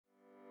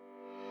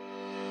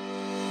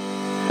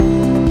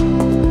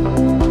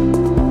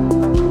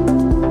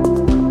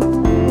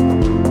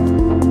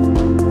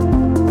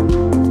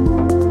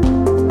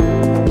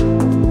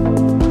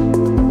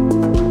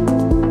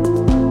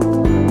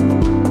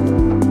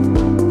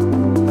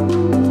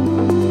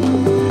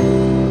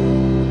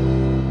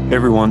Hey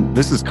everyone,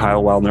 this is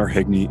Kyle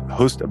Wildner-Hegney,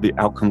 host of the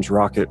Outcomes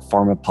Rocket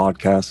Pharma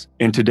podcast.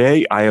 And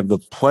today I have the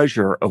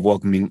pleasure of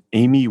welcoming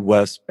Amy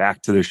West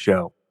back to the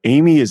show.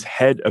 Amy is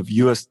head of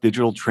U.S.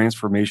 Digital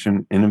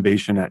Transformation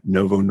Innovation at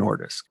Novo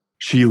Nordisk.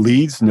 She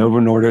leads Novo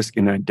Nordisk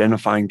in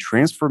identifying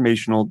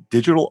transformational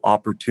digital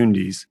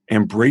opportunities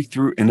and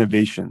breakthrough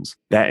innovations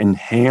that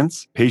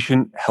enhance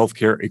patient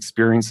healthcare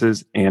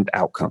experiences and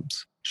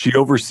outcomes. She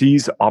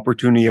oversees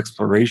opportunity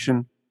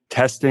exploration,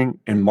 testing,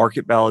 and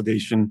market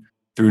validation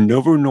through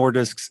Novo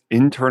Nordisk's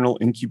internal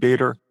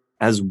incubator,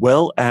 as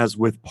well as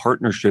with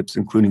partnerships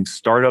including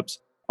startups,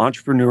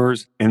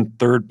 entrepreneurs, and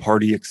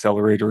third-party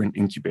accelerator and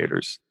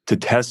incubators to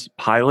test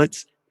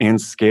pilots and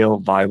scale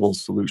viable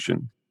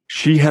solutions.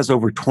 She has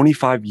over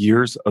 25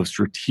 years of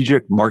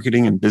strategic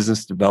marketing and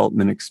business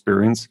development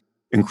experience,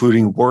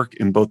 including work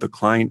in both the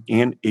client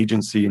and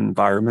agency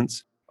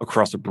environments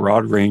across a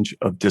broad range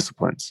of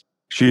disciplines.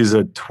 She is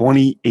a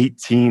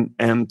 2018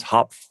 M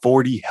Top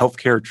 40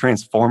 Healthcare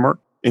Transformer.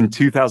 In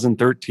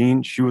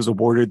 2013, she was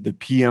awarded the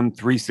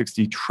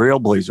PM360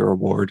 Trailblazer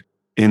Award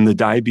in the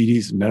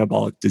diabetes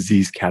metabolic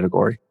disease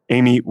category.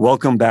 Amy,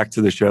 welcome back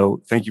to the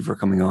show. Thank you for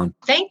coming on.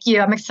 Thank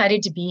you. I'm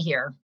excited to be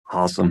here.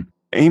 Awesome.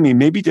 Amy,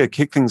 maybe to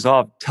kick things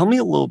off, tell me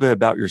a little bit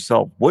about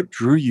yourself. What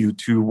drew you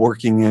to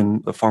working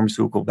in the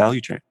pharmaceutical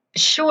value chain?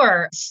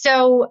 Sure.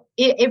 So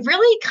it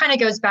really kind of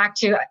goes back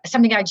to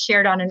something I'd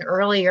shared on an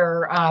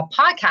earlier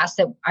podcast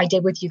that I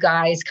did with you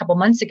guys a couple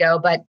months ago,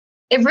 but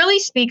it really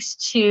speaks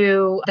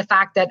to the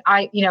fact that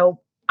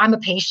I'm a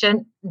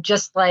patient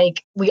just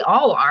like we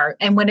all are.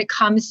 And when it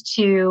comes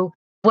to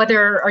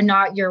whether or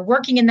not you're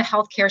working in the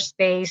healthcare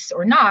space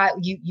or not,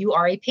 you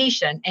are a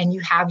patient and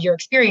you have your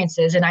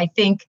experiences. And I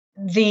think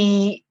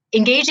the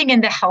engaging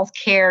in the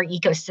healthcare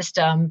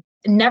ecosystem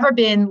never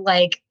been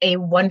like a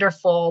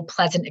wonderful,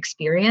 pleasant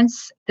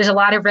experience. There's a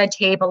lot of red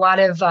tape, a lot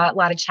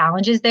of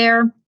challenges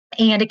there,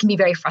 and it can be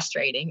very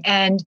frustrating.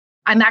 And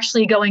I'm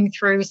actually going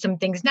through some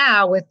things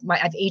now with I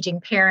have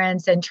aging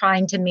parents and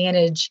trying to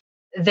manage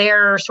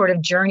their sort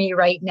of journey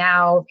right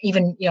now,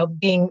 even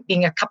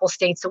being a couple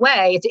states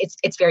away,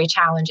 it's very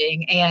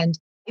challenging. And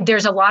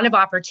there's a lot of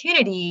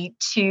opportunity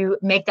to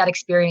make that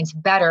experience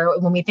better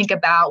when we think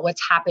about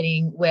what's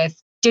happening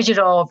with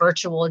digital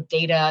virtual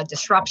data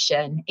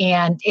disruption.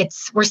 And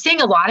we're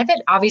seeing a lot of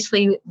it,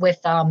 obviously, with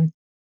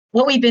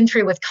what we've been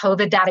through with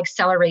COVID. That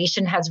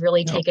acceleration has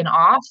really taken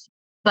off.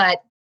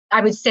 But I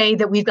would say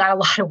that we've got a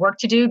lot of work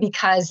to do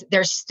because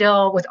there's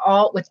still, with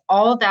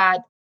all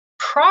that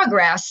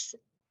progress,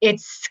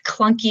 it's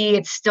clunky.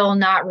 It's still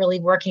not really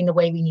working the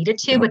way we need it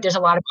to, but there's a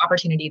lot of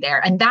opportunity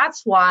there. And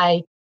that's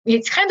why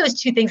it's kind of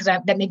those two things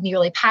that make me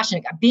really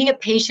passionate. Being a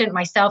patient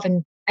myself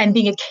and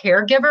being a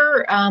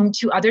caregiver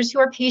to others who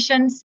are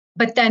patients,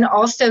 but then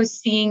also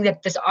seeing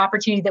that this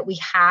opportunity that we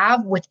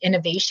have with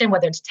innovation,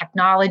 whether it's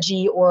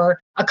technology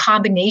or a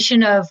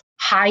combination of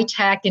high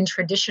tech and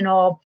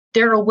traditional,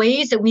 there are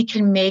ways that we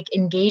can make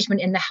engagement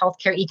in the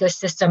healthcare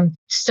ecosystem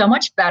so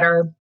much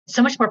better,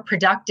 so much more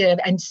productive,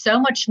 and so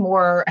much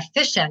more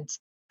efficient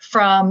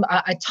from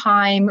a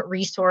time,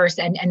 resource,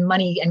 and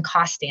money and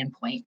cost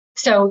standpoint.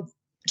 So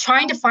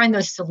trying to find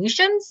those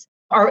solutions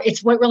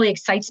it's what really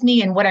excites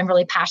me and what I'm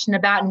really passionate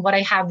about and what I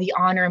have the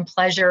honor and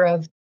pleasure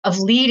of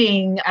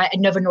leading at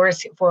Novo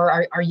Nordisk for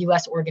our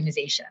U.S.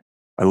 organization.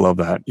 I love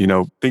that.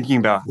 Thinking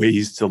about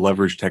ways to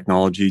leverage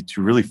technology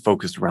to really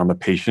focus around the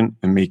patient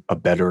and make a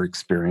better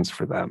experience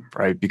for them,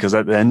 right? Because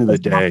at the end of the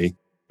day,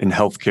 in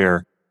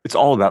healthcare, it's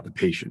all about the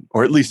patient,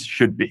 or at least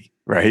should be,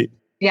 right?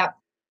 Yeah.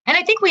 And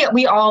I think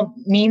we all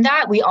mean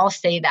that. We all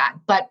say that.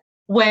 But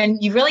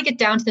when you really get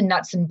down to the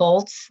nuts and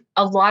bolts,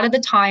 a lot of the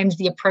times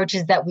the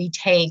approaches that we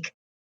take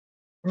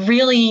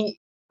really,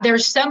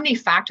 there's so many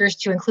factors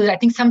to include. I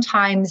think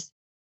sometimes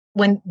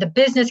when the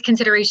business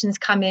considerations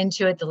come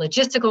into it, the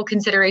logistical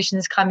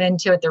considerations come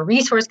into it, the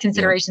resource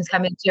considerations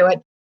come into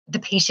it, the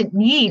patient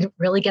need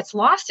really gets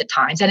lost at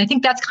times. And I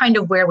think that's kind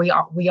of where we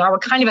are. We're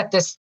kind of at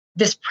this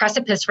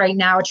precipice right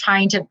now,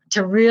 trying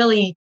to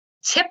really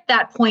tip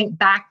that point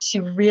back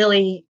to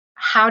really,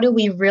 how do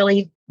we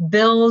really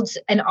build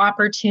an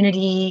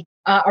opportunity,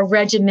 a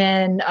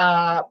regimen,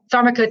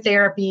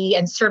 pharmacotherapy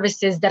and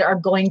services that are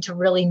going to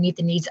really meet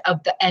the needs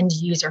of the end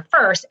user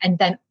first, and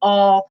then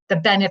all the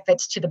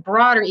benefits to the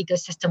broader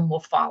ecosystem will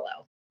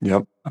follow.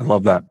 Yep, I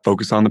love that.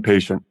 Focus on the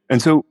patient. And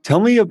so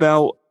tell me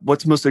about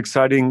what's most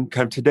exciting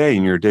kind of today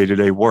in your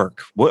day-to-day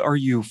work. What are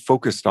you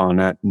focused on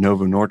at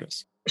Novo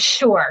Nordisk?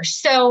 Sure.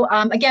 So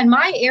again,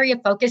 my area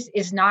of focus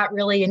is not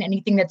really in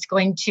anything that's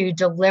going to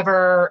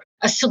deliver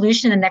a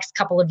solution in the next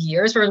couple of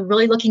years. We're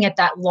really looking at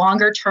that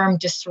longer term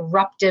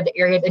disruptive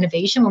area of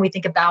innovation when we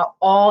think about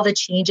all the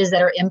changes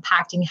that are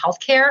impacting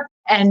healthcare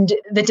and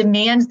the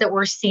demands that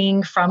we're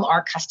seeing from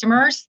our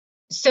customers.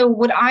 So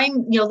what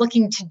I'm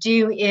looking to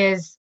do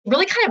is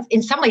really kind of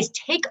in some ways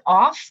take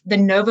off the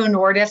Novo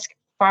Nordisk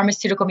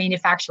pharmaceutical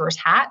manufacturer's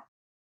hat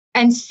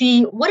and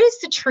see what is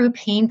the true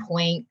pain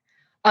point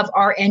of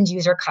our end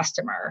user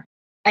customer,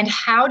 and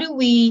how do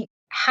we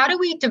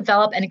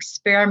develop and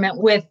experiment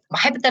with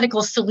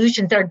hypothetical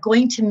solutions that are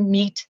going to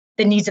meet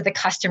the needs of the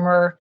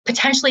customer,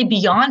 potentially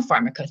beyond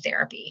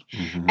pharmacotherapy.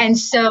 And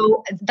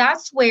so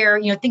that's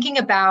where, thinking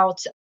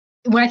about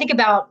when I think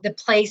about the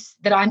place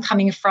that I'm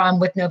coming from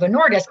with Novo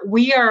Nordisk,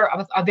 we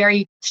are a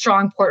very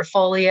strong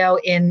portfolio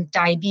in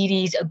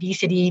diabetes,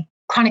 obesity,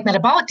 chronic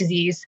metabolic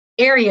disease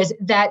areas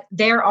that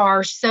there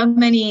are so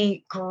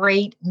many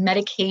great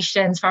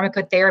medications,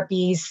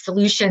 pharmacotherapies,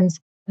 solutions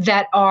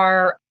that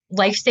are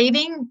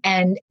life-saving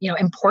and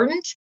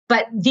important.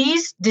 But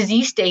these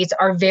disease states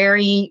are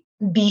very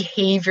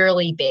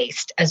behaviorally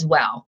based as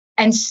well.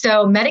 And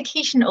so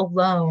medication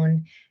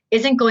alone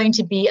isn't going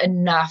to be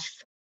enough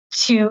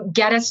to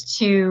get us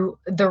to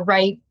the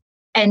right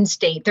end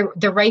state,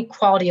 the right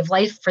quality of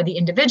life for the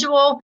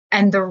individual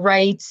and the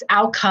right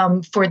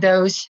outcome for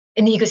those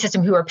in the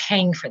ecosystem who are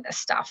paying for this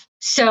stuff.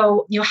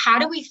 So, how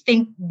do we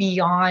think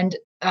beyond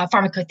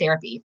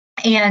pharmacotherapy?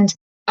 And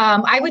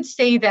I would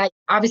say that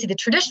obviously the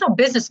traditional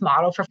business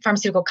model for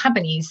pharmaceutical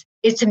companies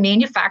is to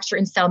manufacture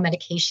and sell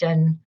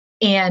medication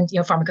and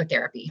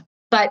pharmacotherapy.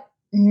 But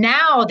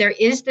now there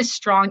is this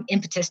strong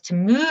impetus to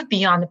move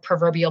beyond the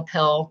proverbial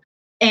pill.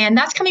 And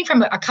that's coming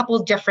from a couple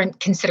of different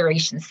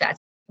consideration sets.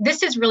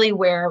 This is really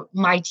where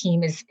my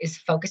team is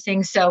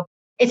focusing. So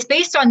it's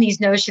based on these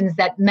notions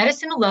that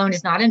medicine alone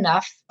is not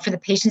enough for the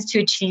patients to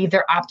achieve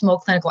their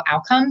optimal clinical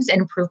outcomes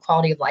and improve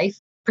quality of life,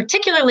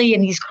 particularly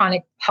in these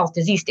chronic health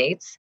disease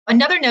states.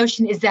 Another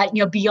notion is that,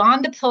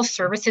 beyond the pill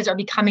services are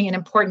becoming an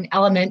important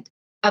element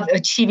of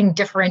achieving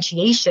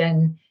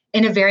differentiation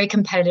in a very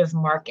competitive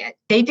market.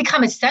 They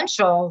become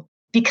essential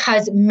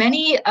because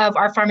many of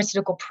our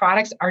pharmaceutical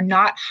products are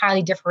not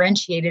highly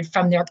differentiated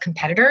from their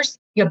competitors,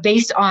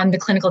 based on the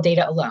clinical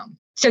data alone.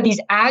 So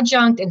these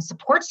adjunct and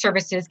support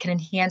services can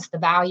enhance the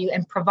value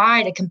and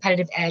provide a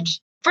competitive edge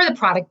for the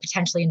product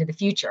potentially into the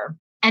future.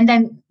 And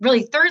then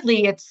really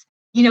thirdly, it's,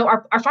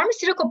 our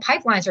pharmaceutical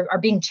pipelines are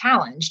being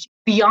challenged.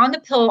 Beyond the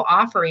pill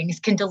offerings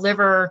can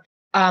deliver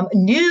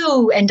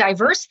new and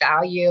diverse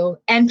value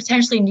and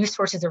potentially new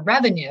sources of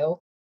revenue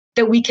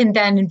that we can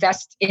then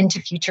invest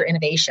into future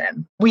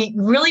innovation. We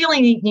really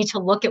only need to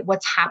look at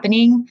what's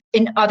happening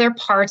in other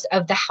parts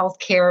of the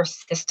healthcare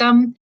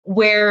system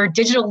where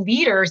digital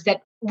leaders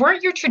that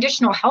weren't your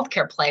traditional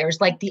healthcare players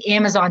like the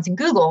Amazons and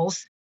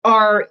Googles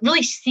are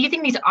really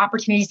seizing these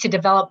opportunities to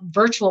develop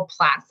virtual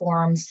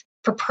platforms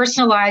for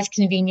personalized,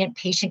 convenient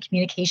patient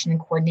communication and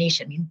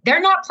coordination. I mean,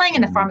 they're not playing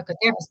in the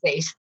pharmacotherapy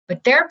space,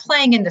 but they're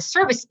playing in the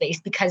service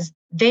space because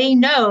they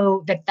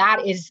know that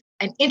that is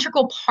an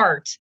integral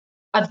part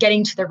of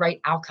getting to the right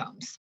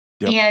outcomes.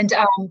 Yep. And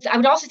I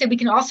would also say we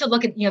can also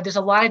look at, there's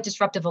a lot of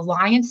disruptive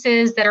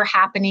alliances that are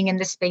happening in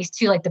this space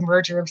too, like the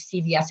merger of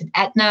CVS and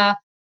Aetna,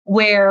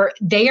 where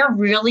they are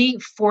really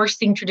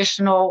forcing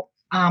traditional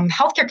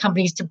healthcare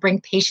companies to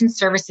bring patient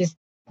services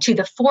to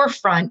the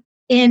forefront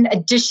in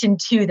addition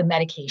to the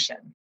medication.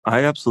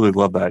 I absolutely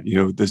love that.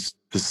 This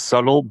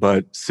subtle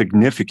but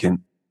significant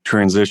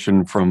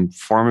transition from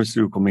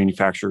pharmaceutical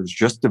manufacturers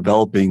just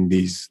developing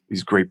these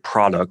great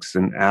products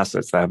and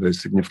assets that have a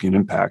significant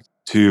impact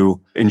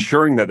to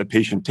ensuring that the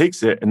patient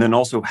takes it. And then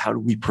also, how do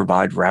we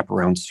provide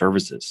wraparound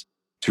services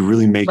to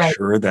really make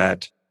sure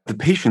that the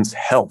patient's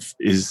health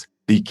is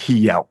the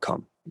key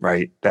outcome,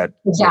 right? That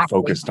we're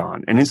focused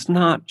on. And it's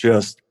not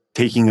just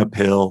taking a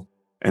pill,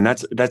 and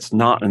that's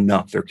not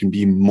enough. There can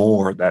be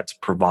more that's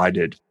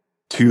provided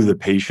to the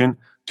patient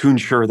to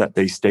ensure that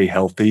they stay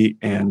healthy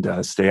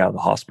and stay out of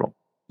the hospital.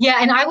 Yeah,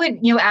 and I would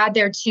add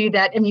there too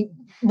that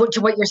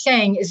to what you're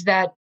saying is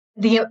that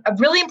a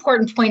really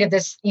important point of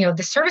this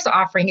the service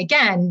offering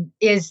again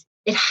is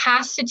it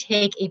has to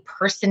take a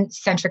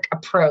person-centric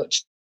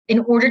approach in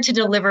order to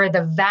deliver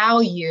the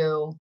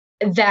value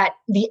that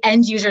the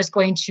end user is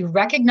going to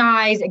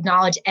recognize,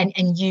 acknowledge, and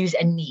use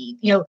and need.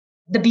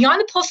 The beyond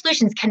the pill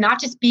solutions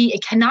cannot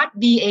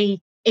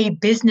be a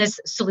business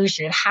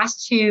solution.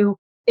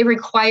 It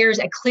requires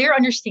a clear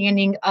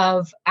understanding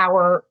of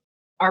our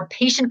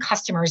patient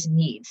customers'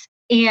 needs.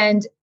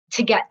 And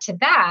to get to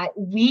that,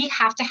 we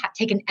have to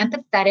take an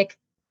empathetic,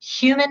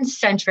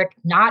 human-centric,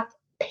 not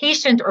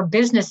patient or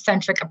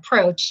business-centric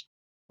approach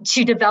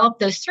to develop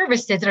those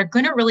services that are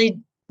going to really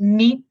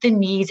meet the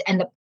needs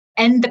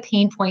and the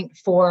pain point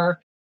for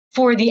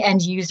the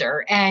end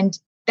user. And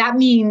that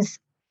means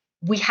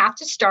we have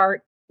to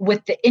start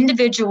with the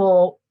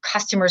individual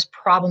customer's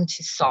problem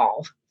to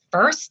solve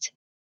first.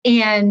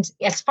 And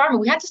as pharma,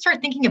 we have to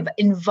start thinking of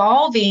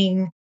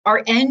involving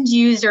our end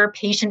user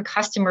patient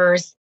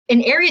customers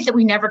in areas that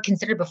we never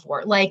considered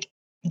before, like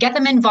get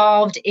them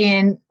involved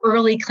in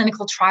early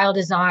clinical trial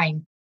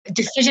design,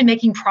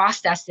 decision-making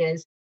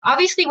processes.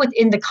 Obviously,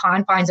 within the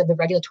confines of the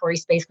regulatory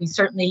space, we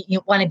certainly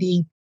want to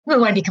be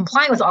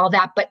compliant with all of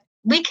that, but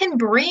we can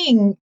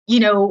bring,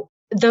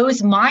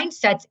 those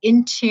mindsets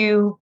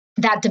into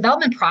that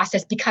development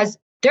process because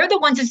they're the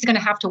ones it's going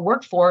to have to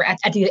work for at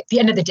the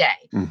end of the day.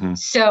 Mm-hmm.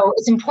 So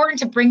it's important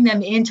to bring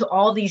them into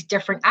all these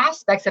different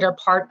aspects that are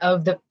part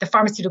of the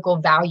pharmaceutical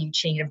value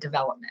chain of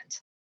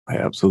development. I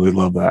absolutely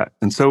love that.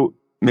 And so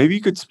maybe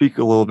you could speak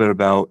a little bit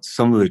about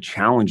some of the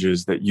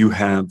challenges that you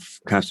have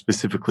kind of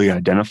specifically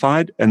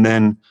identified, and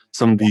then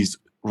some of these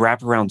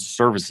wraparound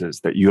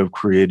services that you have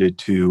created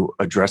to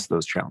address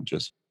those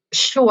challenges?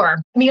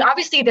 Sure. I mean,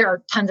 obviously, there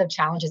are tons of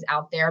challenges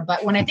out there,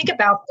 but when I think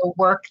about the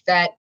work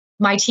that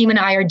my team and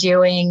I are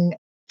doing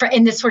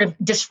in this sort of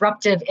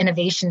disruptive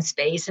innovation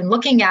space and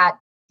looking at,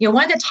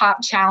 one of the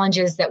top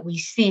challenges that we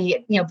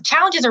see,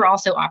 challenges are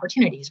also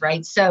opportunities,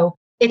 right? So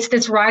it's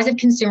this rise of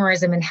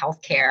consumerism in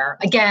healthcare.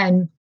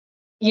 Again,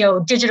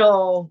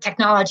 digital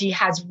technology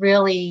has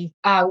really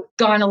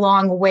gone a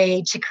long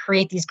way to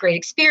create these great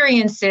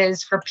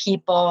experiences for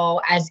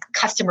people as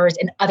customers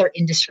in other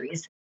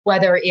industries,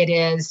 whether it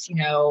is,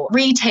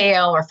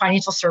 retail or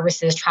financial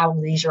services, travel,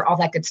 leisure, all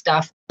that good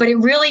stuff. But it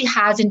really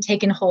hasn't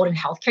taken hold in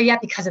healthcare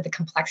yet because of the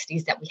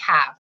complexities that we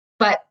have.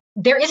 But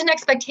there is an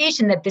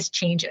expectation that this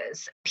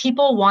changes.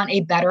 People want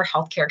a better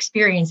healthcare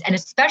experience, and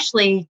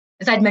especially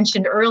as I'd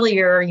mentioned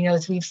earlier,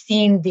 as we've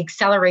seen the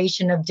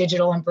acceleration of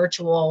digital and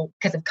virtual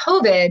because of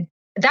COVID,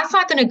 that's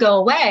not going to go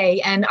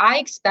away. And I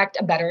expect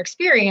a better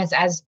experience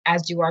as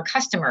do our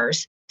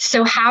customers.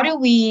 So how do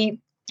we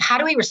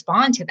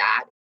respond to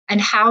that?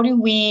 And how do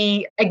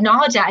we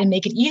acknowledge that and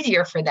make it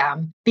easier for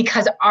them?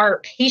 Because our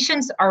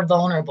patients are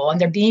vulnerable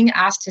and they're being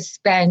asked to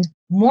spend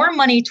more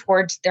money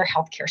towards their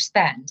healthcare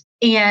spend.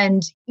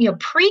 And,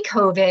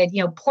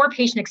 pre-COVID, poor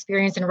patient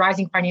experience and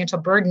rising financial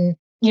burden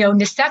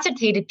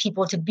necessitated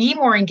people to be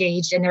more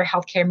engaged in their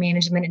healthcare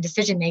management and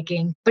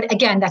decision-making. But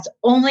again, that's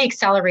only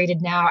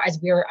accelerated now as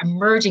we're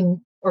emerging,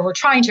 or we're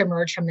trying to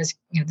emerge from this,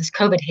 this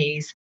COVID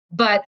haze.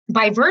 But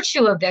by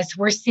virtue of this,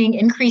 we're seeing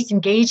increased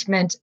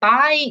engagement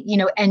by,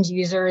 end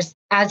users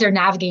as they're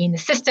navigating the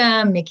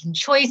system, making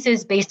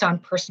choices based on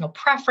personal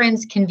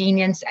preference,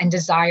 convenience, and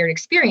desired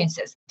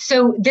experiences.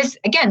 So this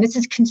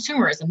is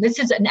consumerism. This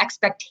is an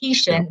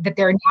expectation that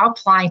they're now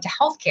applying to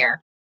healthcare.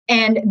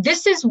 And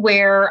this is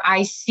where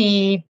I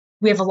see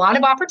we have a lot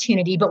of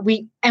opportunity, but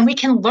we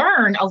can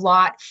learn a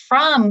lot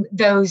from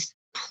those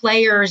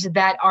players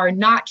that are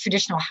not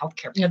traditional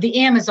healthcare, the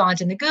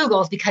Amazons and the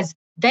Googles, because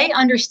they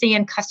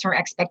understand customer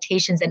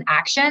expectations and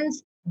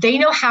actions. They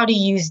know how to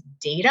use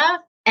data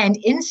and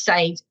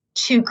insight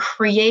to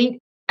create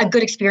a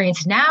good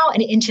experience now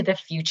and into the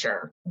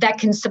future that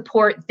can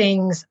support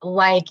things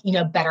like,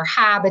 better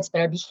habits,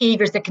 better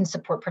behaviors, that can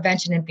support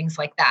prevention and things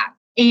like that.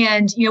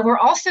 And,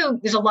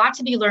 there's a lot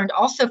to be learned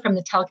also from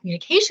the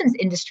telecommunications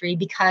industry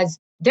because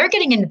they're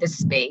getting into this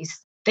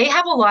space. They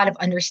have a lot of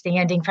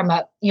understanding from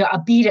a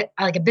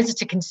business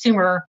to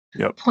consumer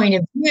point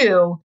of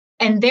view.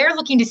 And they're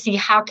looking to see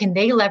how can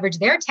they leverage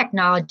their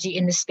technology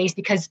in this space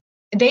because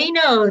they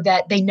know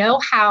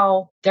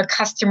how their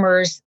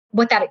customers,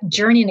 what that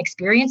journey and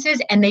experience is,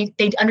 and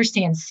they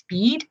understand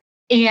speed.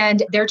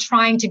 And they're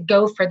trying to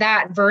go for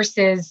that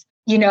versus,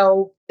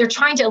 they're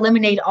trying to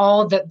eliminate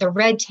all the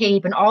red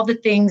tape and all the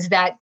things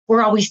that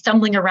we're always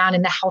stumbling around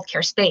in the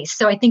healthcare space.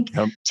 So I think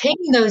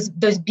taking those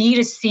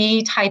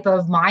B2C type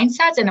of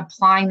mindsets and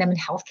applying them in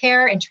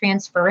healthcare and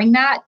transferring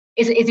that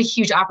is a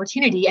huge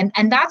opportunity.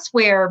 And that's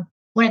where,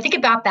 when I think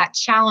about that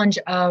challenge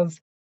of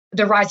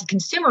the rise of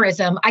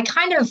consumerism, I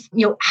kind of,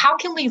 how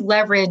can we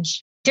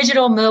leverage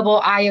digital,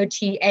 mobile,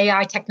 IoT,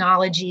 AI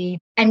technology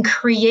and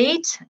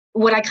create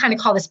what I kind of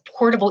call this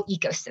portable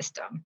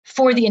ecosystem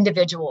for the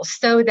individual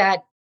so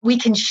that we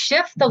can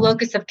shift the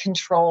locus of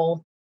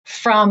control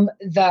from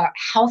the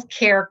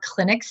healthcare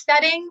clinic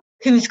setting,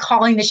 who's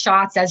calling the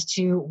shots as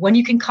to when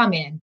you can come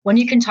in, when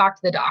you can talk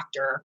to the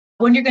doctor,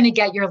 when you're going to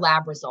get your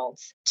lab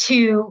results,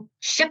 to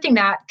shifting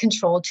that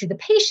control to the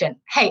patient.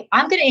 Hey,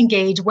 I'm going to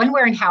engage when,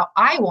 where, and how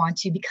I want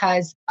to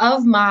because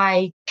of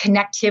my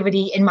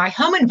connectivity in my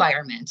home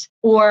environment,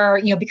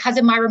 or because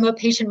of my remote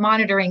patient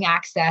monitoring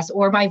access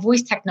or my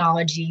voice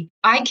technology.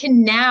 I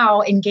can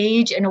now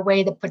engage in a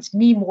way that puts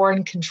me more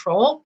in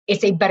control.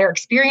 It's a better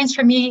experience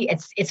for me.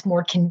 It's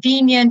more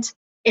convenient.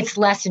 It's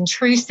less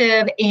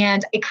intrusive,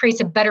 and it creates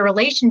a better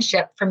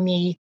relationship for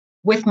me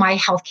with my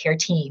healthcare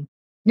team.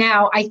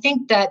 Now, I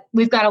think that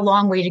we've got a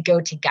long way to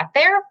go to get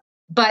there,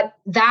 but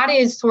that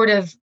is sort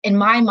of, in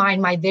my mind,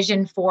 my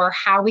vision for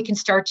how we can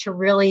start to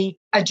really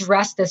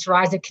address this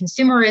rise of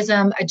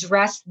consumerism,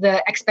 address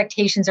the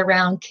expectations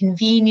around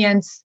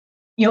convenience.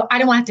 I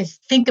don't want to have to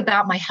think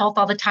about my health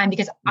all the time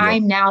because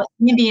I'm now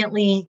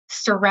immediately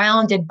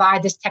surrounded by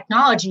this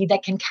technology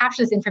that can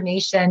capture this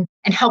information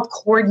and help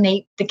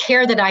coordinate the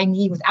care that I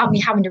need without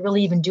me having to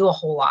really even do a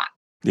whole lot.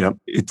 Yeah,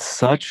 it's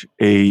such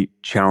a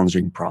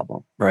challenging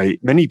problem, right?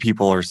 Many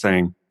people are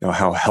saying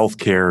how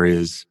healthcare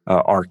is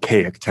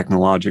archaic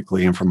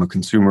technologically and from a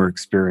consumer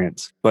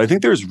experience. But I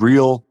think there's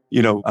real,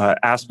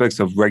 aspects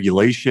of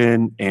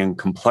regulation and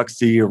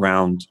complexity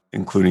around,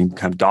 including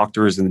kind of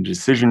doctors and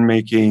decision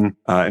making,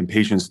 and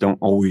patients don't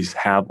always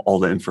have all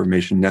the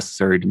information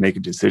necessary to make a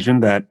decision.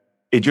 That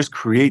it just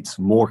creates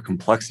more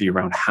complexity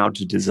around how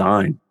to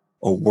design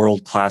a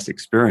world-class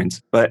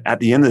experience. But at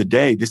the end of the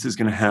day, this is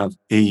going to have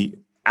a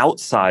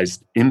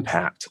outsized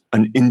impact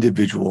on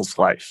individual's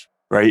life,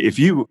 right?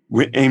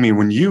 Amy,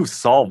 when you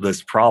solve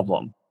this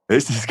problem,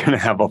 this is going to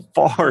have a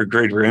far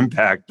greater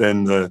impact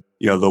than the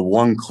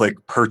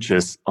one-click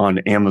purchase on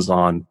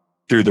Amazon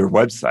through their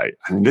website.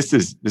 I mean, this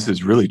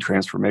is really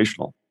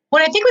transformational.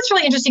 What I think what's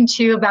really interesting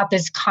too about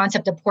this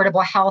concept of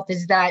portable health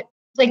is that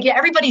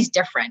everybody's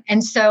different.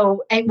 And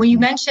so when you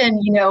mention,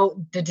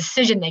 the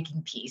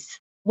decision-making piece,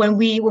 when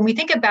we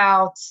think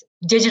about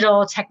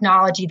digital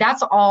technology,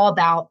 that's all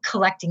about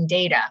collecting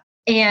data.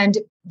 And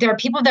there are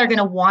people that are going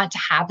to want to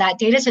have that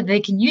data so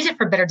they can use it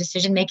for better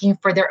decision-making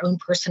for their own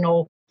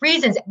personal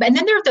reasons. And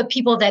then there are the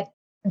people that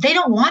they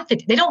don't want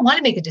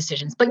to make the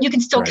decisions, but you can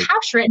still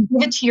capture it and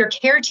give it to your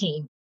care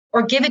team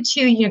or give it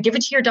to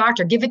your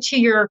doctor, give it to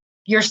your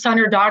son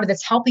or daughter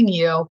that's helping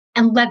you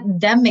and let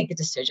them make the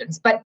decisions.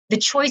 But the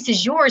choice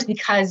is yours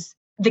because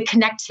the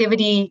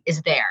connectivity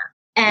is there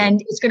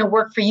and it's going to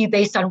work for you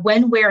based on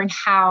when, where, and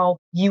how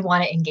you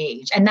want to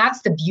engage. And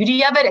that's the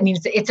beauty of it. I mean,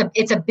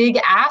 it's a big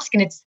ask,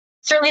 and it's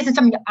certainly isn't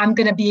something I'm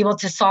going to be able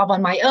to solve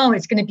on my own.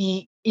 It's going to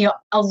be,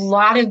 a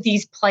lot of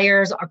these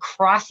players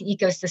across the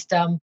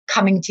ecosystem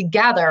coming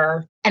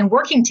together and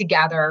working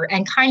together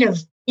and kind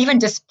of even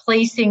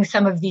displacing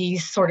some of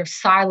these sort of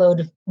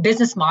siloed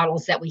business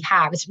models that we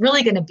have. It's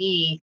really going to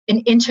be an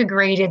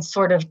integrated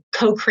sort of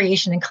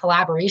co-creation and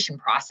collaboration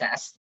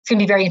process. It's going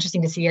to be very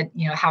interesting to see it,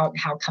 how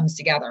it comes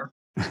together.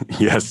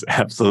 Yes,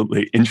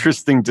 absolutely.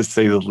 Interesting to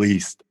say the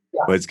least,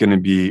 but it's going to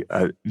be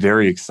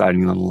very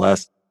exciting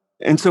nonetheless.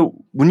 And so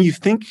when you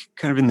think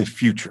kind of in the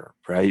future,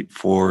 right,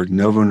 for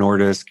Novo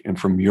Nordisk and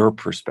from your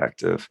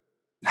perspective,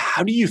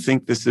 how do you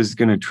think this is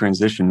going to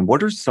transition?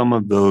 What are some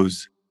of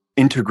those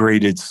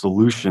integrated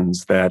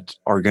solutions that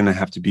are going to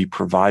have to be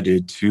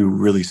provided to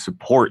really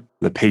support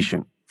the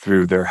patient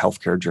through their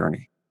healthcare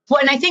journey?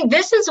 Well, and I think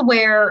this is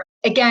where,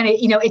 again,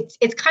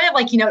 it's kind of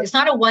like, it's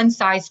not a one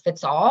size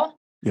fits all.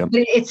 Yep.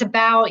 But it's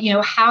about,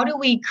 how do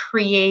we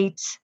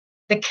create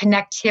the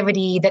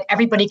connectivity that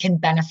everybody can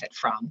benefit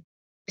from?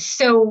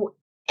 So,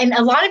 and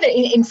a lot of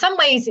it, in some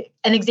ways,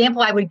 an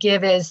example I would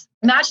give is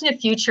imagine a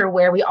future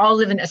where we all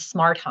live in a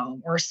smart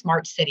home or a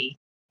smart city.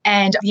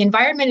 And the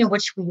environment in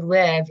which we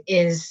live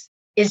is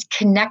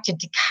connected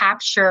to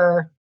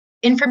capture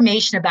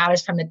information about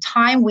us from the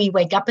time we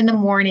wake up in the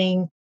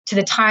morning to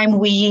the time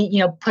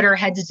we, put our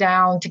heads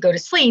down to go to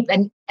sleep.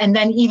 And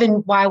then even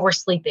while we're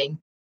sleeping,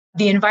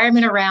 the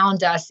environment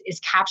around us is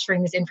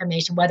capturing this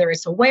information, whether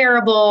it's a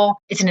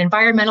wearable, it's an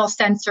environmental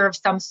sensor of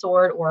some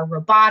sort, or a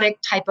robotic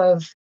type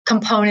of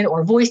component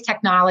or voice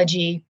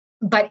technology.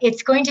 But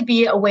it's going to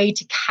be a way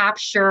to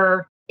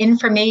capture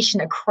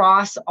information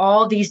across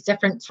all these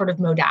different sort of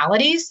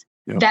modalities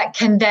that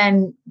can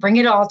then bring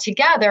it all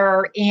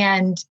together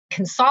and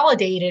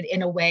consolidate it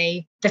in a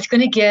way that's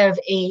going to give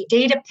a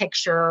data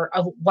picture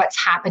of what's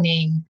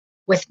happening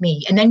with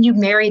me. And then you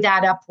marry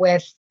that up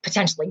with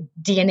potentially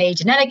DNA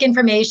genetic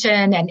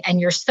information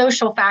and your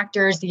social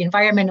factors, the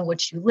environment in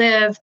which you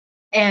live,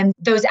 and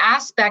those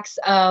aspects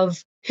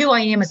of who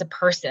I am as a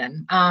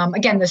person.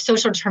 Again, the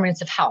social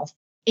determinants of health.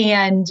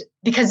 And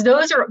because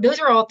those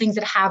are all things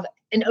that have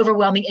an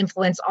overwhelming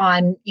influence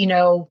on,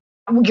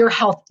 your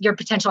health, your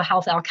potential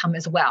health outcome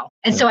as well.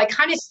 And so I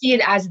kind of see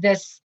it as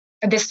this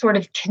sort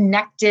of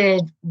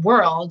connected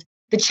world.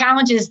 The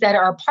challenges that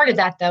are a part of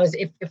that, though, is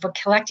if we're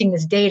collecting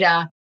this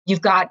data,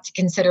 you've got to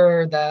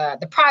consider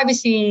the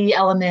privacy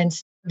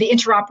elements, the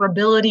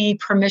interoperability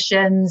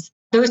permissions,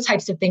 those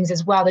types of things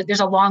as well. There's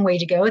a long way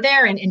to go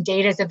there. And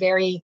data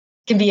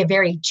can be a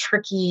very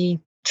tricky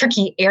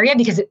area,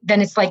 because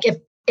then it's like,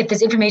 if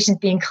this information is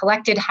being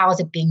collected, how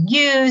is it being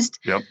used?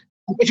 Yep.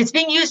 If it's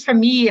being used for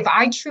me, if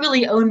I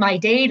truly own my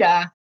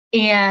data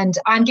and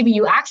I'm giving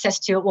you access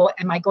to it, well,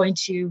 am I going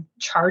to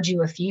charge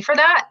you a fee for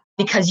that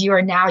because you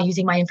are now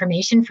using my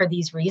information for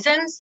these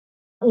reasons?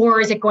 Or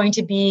is it going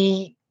to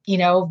be,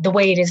 the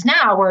way it is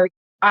now, where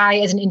I,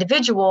 as an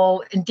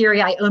individual, in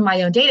theory, I own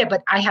my own data,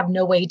 but I have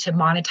no way to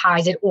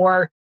monetize it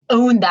or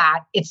own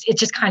that. It's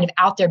just kind of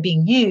out there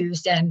being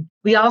used. And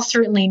we all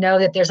certainly know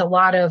that there's a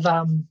lot of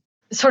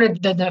sort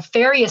of the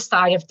nefarious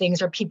side of things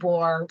where people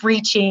are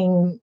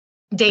breaching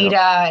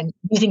data and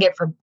using it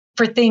for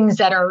things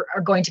that are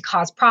going to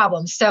cause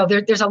problems. So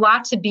there's a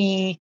lot to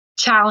be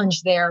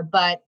challenged there.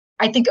 But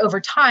I think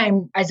over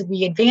time, as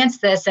we advance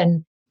this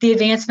and the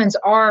advancements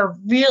are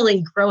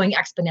really growing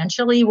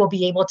exponentially, we'll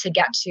be able to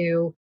get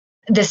to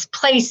this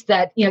place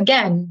that,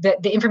 again,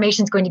 the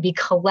information is going to be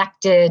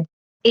collected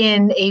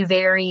in a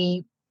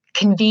very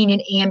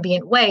convenient,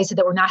 ambient way so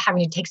that we're not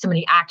having to take so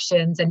many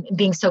actions and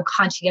being so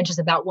conscientious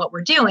about what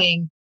we're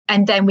doing.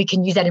 And then we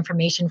can use that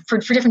information for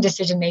different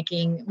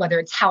decision-making, whether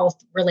it's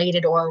health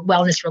related or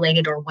wellness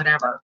related or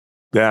whatever.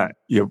 That,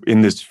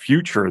 in this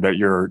future that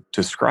you're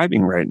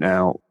describing right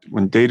now,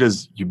 when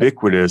data's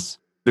ubiquitous,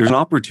 there's an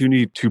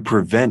opportunity to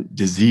prevent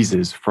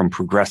diseases from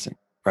progressing,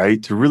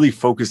 right? To really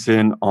focus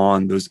in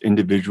on those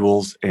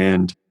individuals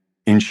and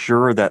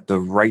ensure that the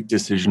right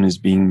decision is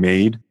being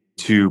made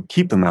to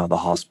keep them out of the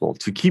hospital,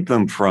 to keep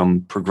them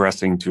from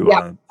progressing to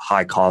a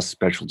high-cost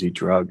specialty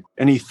drug.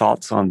 Any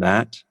thoughts on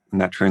that, in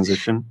that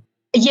transition?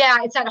 Yeah,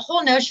 it's that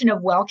whole notion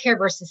of well care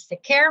versus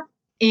sick care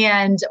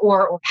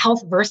or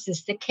health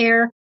versus sick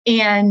care.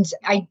 And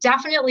I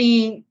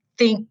definitely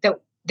think that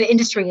the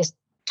industry is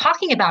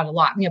talking about a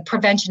lot,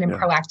 prevention and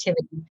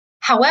proactivity.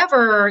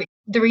 However,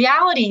 the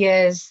reality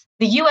is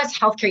the US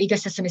healthcare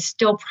ecosystem is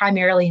still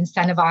primarily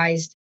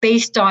incentivized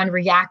based on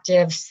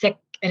reactive, sick,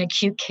 and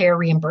acute care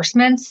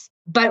reimbursements.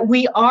 But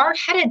we are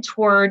headed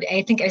toward,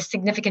 I think, a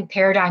significant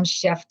paradigm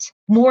shift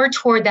more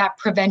toward that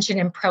prevention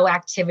and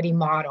proactivity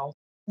model.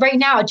 Right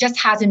now, it just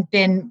hasn't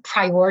been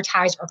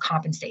prioritized or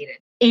compensated.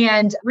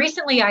 And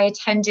recently, I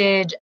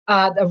attended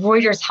the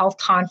Reuters Health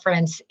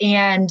Conference,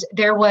 and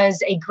there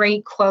was a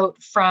great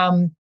quote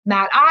from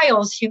Matt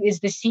Isles, who is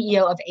the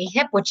CEO of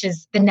AHIP, which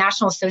is the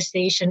National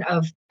Association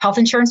of Health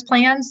Insurance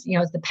Plans,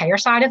 the payer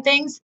side of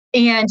things.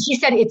 And he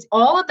said it's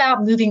all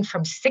about moving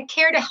from sick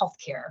care to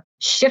healthcare,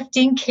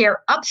 shifting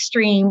care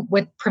upstream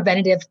with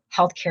preventative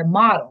healthcare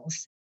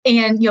models.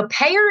 And the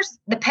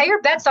payer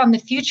bets on the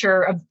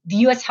future of the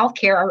US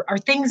healthcare are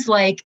things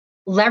like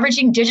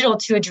leveraging digital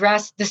to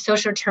address the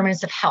social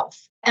determinants of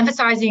health,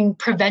 emphasizing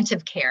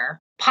preventive care,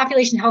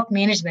 population health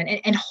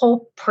management, and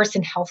whole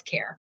person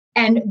healthcare.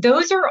 And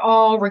those are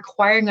all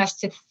requiring us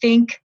to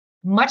think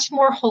much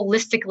more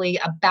holistically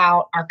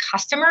about our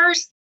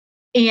customers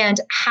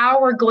and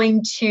how we're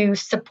going to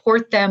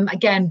support them,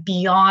 again,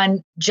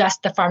 beyond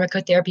just the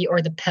pharmacotherapy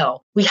or the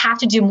pill. We have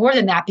to do more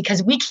than that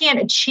because we can't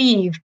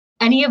achieve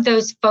any of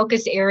those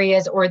focus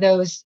areas or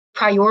those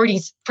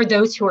priorities for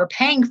those who are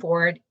paying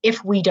for it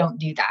if we don't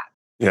do that.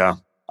 Yeah,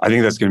 I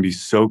think that's going to be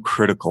so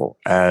critical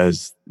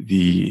as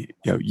the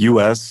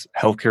U.S.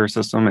 healthcare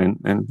system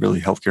and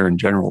really healthcare in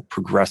general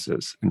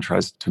progresses and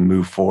tries to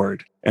move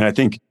forward. And I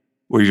think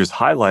what you just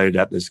highlighted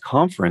at this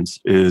conference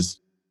is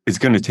it's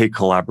going to take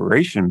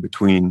collaboration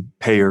between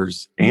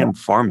payers and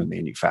pharma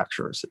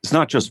manufacturers. It's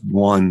not just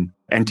one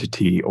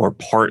entity or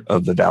part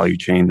of the value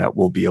chain that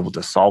will be able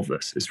to solve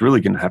this. It's really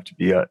going to have to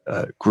be a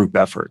group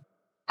effort.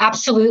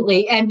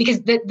 Absolutely. And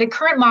because the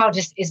current model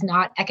just is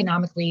not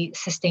economically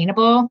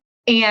sustainable.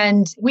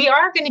 And we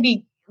are going to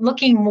be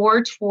looking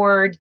more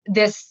toward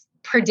this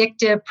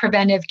predictive,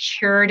 preventive,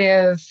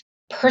 curative,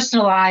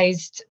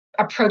 personalized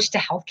approach to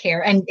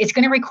healthcare. And it's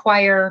going to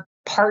require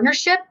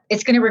partnership.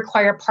 It's going to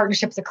require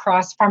partnerships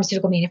across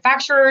pharmaceutical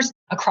manufacturers,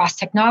 across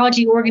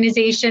technology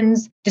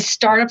organizations, the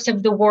startups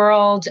of the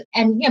world,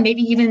 and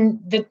maybe even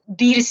the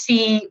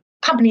B2C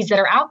companies that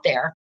are out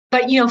there.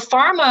 But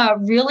pharma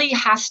really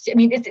has to.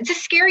 It's a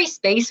scary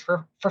space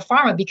for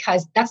pharma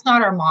because that's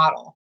not our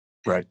model.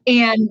 Right.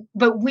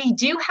 But we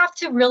do have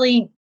to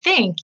really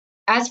think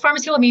as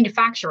pharmaceutical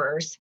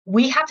manufacturers,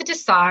 we have to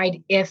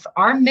decide if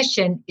our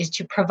mission is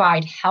to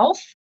provide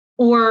health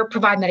or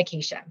provide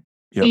medication.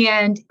 Yep.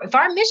 And if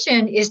our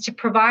mission is to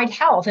provide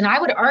health, and I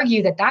would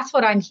argue that that's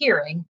what I'm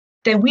hearing,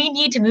 then we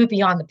need to move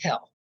beyond the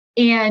pill.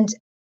 And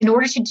in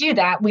order to do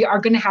that, we are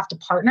going to have to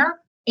partner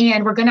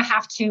and we're going to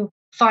have to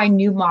find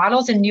new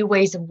models and new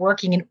ways of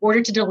working in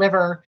order to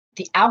deliver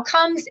the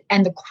outcomes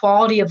and the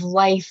quality of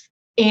life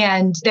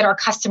and that our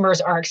customers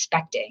are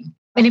expecting.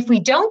 And if we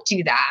don't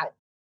do that,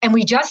 and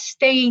we just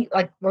stay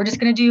like, we're just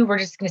going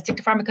to stick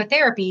to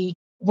pharmacotherapy,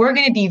 we're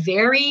going to be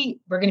very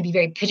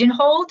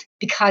pigeonholed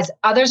because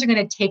others are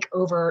going to take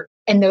over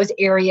in those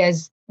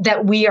areas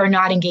that we are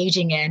not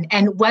engaging in.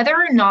 And whether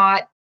or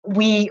not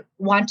we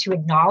want to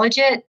acknowledge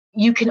it,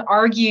 you can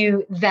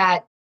argue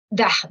that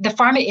the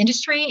pharma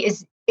industry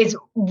is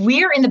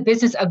we're in the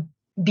business of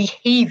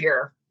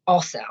behavior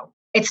also.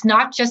 It's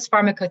not just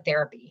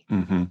pharmacotherapy.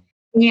 Mm-hmm.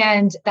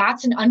 And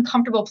that's an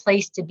uncomfortable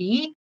place to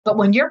be. But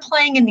when you're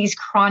playing in these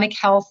chronic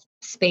health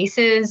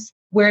spaces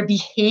where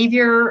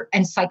behavior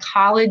and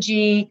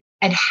psychology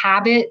and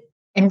habit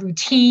and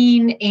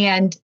routine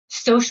and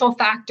social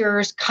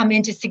factors come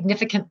into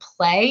significant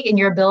play in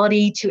your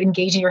ability to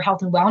engage in your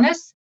health and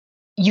wellness,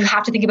 you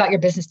have to think about your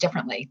business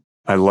differently.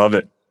 I love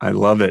it.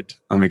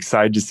 I'm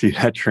excited to see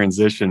that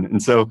transition.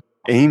 And so,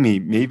 Amy,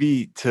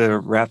 maybe to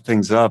wrap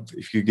things up,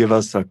 if you give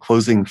us a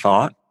closing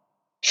thought.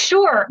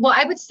 Sure. Well,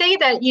 I would say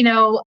that,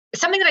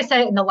 something that I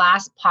said in the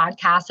last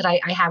podcast that I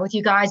had with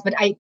you guys, but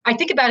I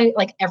think about it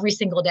like every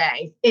single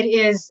day. It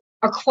is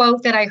a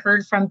quote that I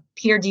heard from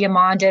Peter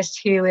Diamandis,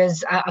 who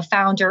is a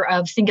founder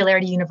of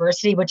Singularity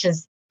University, which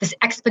is this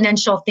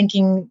exponential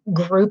thinking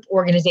group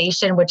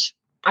organization, which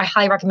I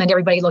highly recommend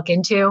everybody look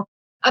into.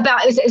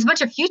 It's a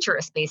bunch of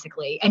futurists,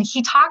 basically. And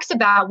he talks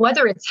about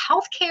whether it's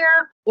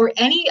healthcare or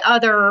any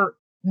other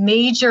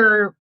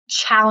major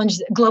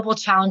global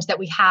challenge that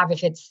we have,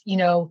 if it's,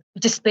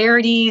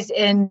 disparities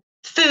in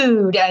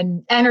food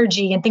and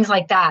energy and things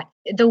like that.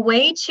 The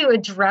way to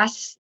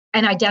address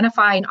and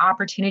identify an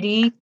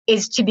opportunity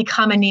is to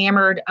become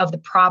enamored of the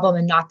problem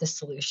and not the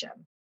solution.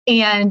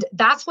 And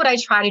that's what I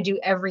try to do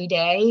every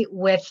day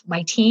with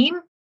my team.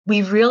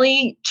 We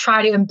really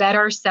try to embed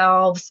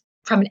ourselves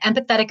from an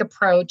empathetic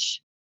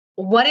approach.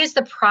 What is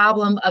the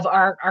problem of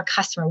our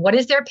customer? What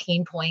is their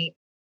pain point?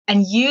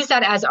 And use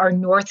that as our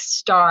North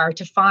Star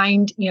to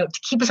find, to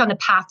keep us on the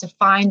path to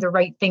find the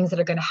right things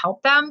that are going to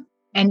help them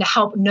and to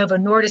help Novo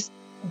Nordisk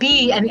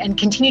be and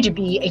continue to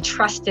be a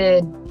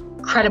trusted,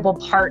 credible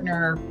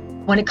partner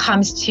when it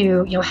comes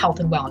to, health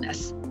and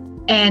wellness.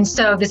 And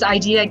so this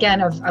idea,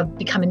 again, of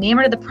becoming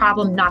enamored of the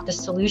problem, not the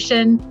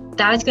solution,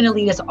 that is going to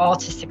lead us all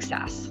to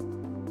success.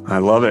 I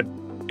love it.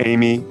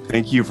 Amy,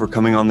 thank you for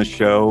coming on the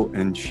show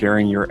and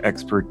sharing your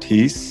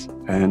expertise,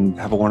 and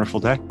have a wonderful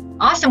day.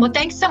 Awesome. Well,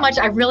 thanks so much.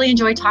 I really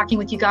enjoyed talking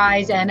with you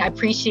guys, and I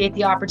appreciate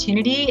the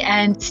opportunity,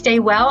 and stay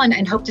well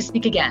and hope to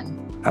speak again.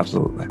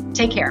 Absolutely.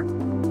 Take care.